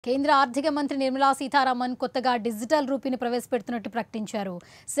కేంద్ర ఆర్థిక మంత్రి నిర్మలా సీతారామన్ కొత్తగా డిజిటల్ రూపీని ప్రవేశపెడుతున్నట్టు ప్రకటించారు.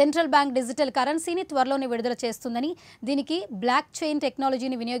 సెంట్రల్ బ్యాంక్ డిజిటల్ కరెన్సీని త్వరలోనే విడుదల చేస్తుందని, దీనికి బ్లాక్ చైన్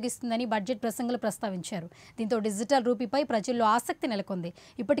టెక్నాలజీని వినియోగిస్తుందని బడ్జెట్ ప్రసంగంలో ప్రస్తావించారు. దీంతో డిజిటల్ రూపీపై ప్రజల్లో ఆసక్తి నెలకొంది.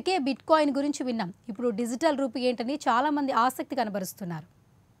 ఇప్పటికే బిట్ కాయిన్ గురించి విన్నాం. ఇప్పుడు డిజిటల్ రూపీ ఏంటని చాలా మంది ఆసక్తి కనబరుస్తున్నారు.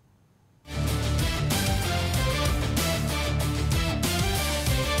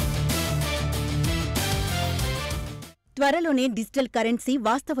 త్వరలోనే డిజిటల్ కరెన్సీ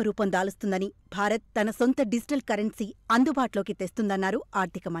వాస్తవ రూపం దాలుస్తుందని, భారత్ తన సొంత డిజిటల్ కరెన్సీ అందుబాటులోకి తెస్తుందన్నారు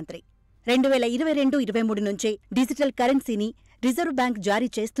ఆర్థిక మంత్రి. 2022-23 నుంచే డిజిటల్ కరెన్సీని రిజర్వ్ బ్యాంక్ జారీ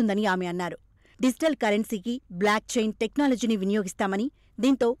చేస్తుందని ఆమె అన్నారు. డిజిటల్ కరెన్సీకి బ్లాక్ చైన్ టెక్నాలజీని వినియోగిస్తామని,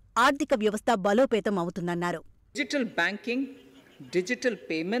 దీంతో ఆర్థిక వ్యవస్థ బలోపేతం అవుతుందన్నారు. Digital banking, digital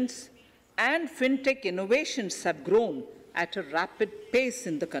payments and fintech innovations have grown at a rapid pace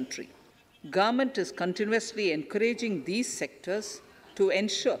in the country. Government is continuously encouraging these sectors to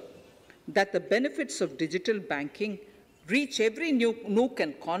ensure that the benefits of digital banking reach every nook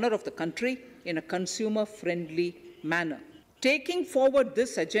and corner of the country in a consumer-friendly manner. Taking forward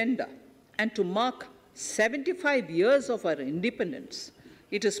this agenda and to mark 75 years of our independence,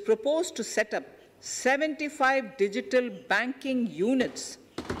 it is proposed to set up 75 digital banking units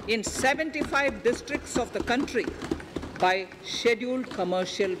in 75 districts of the country by scheduled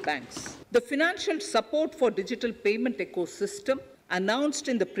commercial banks. The financial support for digital payment ecosystem announced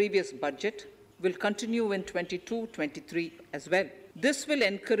in the previous budget will continue in 22-23 as well. This will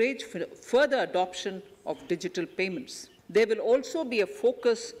encourage further adoption of digital payments. There will also be a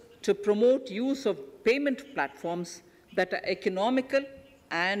focus to promote use of payment platforms that are economical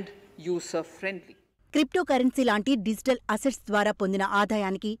and user-friendly. Crypto currency లాంటి digital assets ద్వారా పొందిన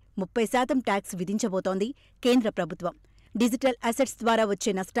ఆదాయానికి 30% tax విధించబోతోంది కేంద్ర ప్రభుత్వం. Digital assets ద్వారా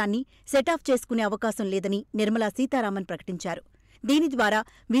వచ్చే నష్టాన్ని సెటాఫ్ చేసుకునే అవకాశం లేదని నిర్మలా సీతారామన్ ప్రకటించారు. దీని ద్వారా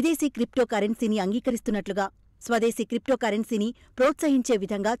విదేశీ క్రిప్టో కరెన్సీని అంగీకరిస్తున్నట్లుగా, స్వదేశీ క్రిప్టో కరెన్సీని ప్రోత్సహించే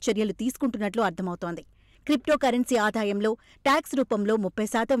విధంగా చర్యలు తీసుకుంటున్నట్లు అర్థమవుతోంది. క్రిప్టో కరెన్సీ ఆదాయంలో ట్యాక్స్ రూపంలో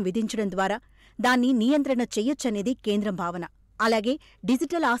 30% విధించడం ద్వారా దాన్ని నియంత్రణ చెయ్యొచ్చనేది కేంద్రం భావన. అలాగే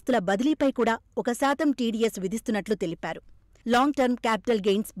డిజిటల్ ఆస్తుల బదిలీపై కూడా 1% టీడీఎస్ విధిస్తున్నట్లు తెలిపారు. Long term capital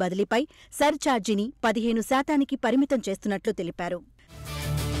gains బదిలీపై sir ఛార్జీని 15% పరిమితం చేస్తున్నట్లు తెలిపారు.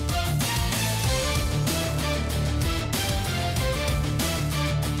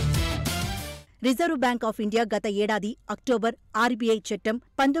 రిజర్వ్ బ్యాంక్ ఆఫ్ ఇండియా గత ఏడాది అక్టోబర్ ఆర్బీఐ చట్టం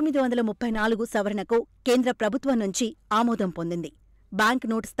 1934 సవరణకు కేంద్ర ప్రభుత్వం నుంచి ఆమోదం పొందింది. బ్యాంక్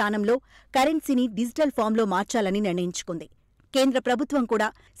నోట్ స్థానంలో కరెన్సీని డిజిటల్ ఫామ్లో మార్చాలని నిర్ణయించుకుంది. కేంద్ర ప్రభుత్వం కూడా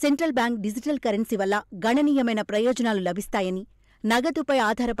సెంట్రల్ బ్యాంక్ డిజిటల్ కరెన్సీ వల్ల గణనీయమైన ప్రయోజనాలు లభిస్తాయని, నగదుపై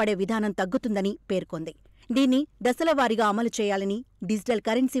ఆధారపడే విధానం తగ్గుతుందని పేర్కొంది. దీన్ని దశలవారీగా అమలు చేయాలని, డిజిటల్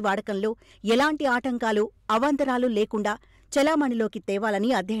కరెన్సీ వాడకంలో ఎలాంటి ఆటంకాలు, అవాంతరాలు లేకుండా చలామణిలోకి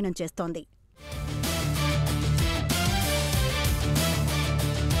తేవాలని అధ్యయనం చేస్తోంది.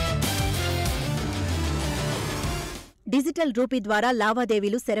 డిజిటల్ రూపీ ద్వారా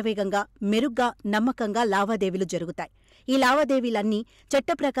లావాదేవీలు శరవేగంగా, మెరుగ్గా, నమ్మకంగా లావాదేవీలు జరుగుతాయి. ఈ లావాదేవీలన్నీ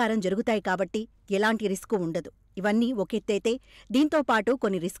చట్టప్రకారం జరుగుతాయి కాబట్టి ఎలాంటి రిస్కు ఉండదు. ఇవన్నీ ఒకెత్తైతే దీంతో పాటు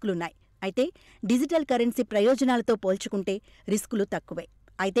కొన్ని రిస్కులున్నాయి. అయితే డిజిటల్ కరెన్సీ ప్రయోజనాలతో పోల్చుకుంటే రిస్కులు తక్కువే.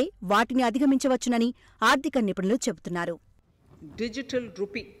 అయితే వాటిని అధిగమించవచ్చునని ఆర్థిక నిపుణులు చెబుతున్నారు. Digital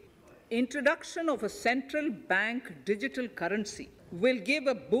rupee. Introduction of a central bank digital currency will give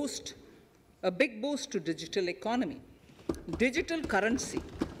a big boost to digital economy. Digital currency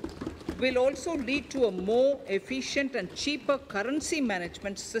will also lead to a more efficient and cheaper currency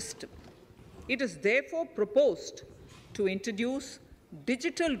management system. It is therefore proposed to introduce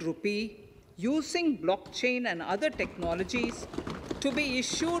digital rupee using blockchain and other technologies to be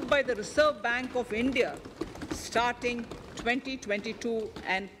issued by the Reserve Bank of India starting 2022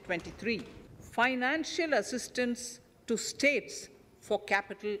 and 23. Financial assistance to states for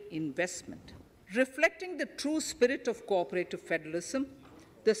capital investment. Reflecting the true spirit of cooperative federalism,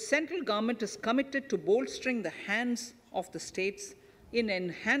 the central government is committed to bolstering the hands of the states in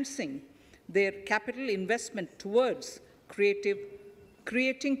enhancing their capital investment towards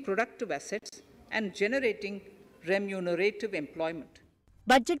creating productive assets and generating remunerative employment.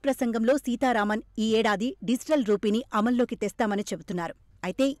 Budget ప్రసంగంలో సీతారామన్ ఈ ఏడాది digital రూపీని అమల్లోకి తెస్తామని చెబుతున్నారు.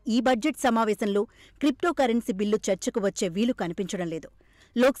 అయితే ఈ budget సమావేశంలో crypto currency bill చర్చకు వచ్చే వీలు కనిపించడం లేదు.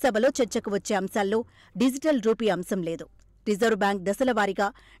 లోక్సభలో చర్చకు వచ్చే అంశాల్లో డిజిటల్ రూపీ అంశం లేదు. రిజర్వ్ బ్యాంక్ దశలవారీగా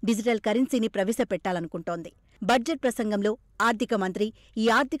డిజిటల్ కరెన్సీని ప్రవేశపెట్టాలనుకుంటోంది. బడ్జెట్ ప్రసంగంలో ఆర్థిక మంత్రి ఈ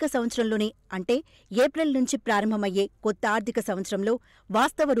ఆర్థిక సంవత్సరంలోనే, అంటే ఏప్రిల్ నుంచి ప్రారంభమయ్యే కొత్త ఆర్థిక సంవత్సరంలో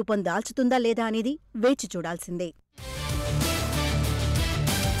వాస్తవ రూపం దాల్చుతుందా లేదా అనేది వేచి చూడాల్సిందే.